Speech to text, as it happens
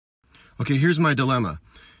Okay, here's my dilemma.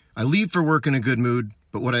 I leave for work in a good mood,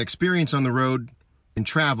 but what I experience on the road in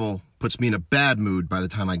travel puts me in a bad mood by the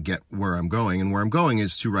time I get where I'm going, and where I'm going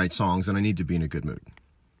is to write songs, and I need to be in a good mood.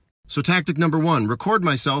 So tactic number 1, record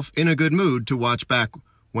myself in a good mood to watch back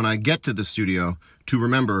when I get to the studio to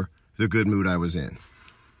remember the good mood I was in.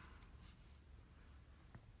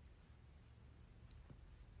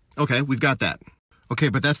 Okay, we've got that. Okay,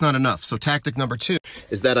 but that's not enough. So tactic number 2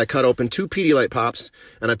 is that I cut open 2 Pedialyte pops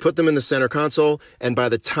and I put them in the center console, and by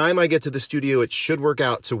the time I get to the studio, it should work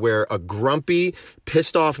out to where a grumpy,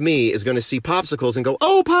 pissed off me is going to see popsicles and go,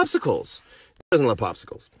 "Oh, popsicles!" He doesn't love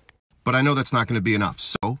popsicles. But I know that's not going to be enough.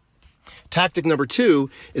 So tactic number 2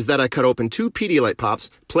 is that I cut open 2 Pedialyte pops,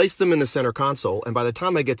 place them in the center console, and by the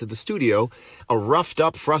time I get to the studio, a roughed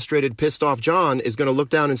up, frustrated, pissed off John is going to look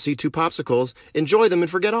down and see 2 popsicles, enjoy them, and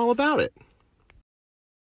forget all about it.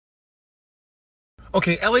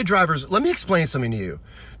 Okay, LA drivers, let me explain something to you.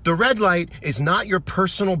 The red light is not your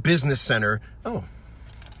personal business center. Oh,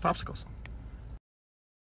 popsicles.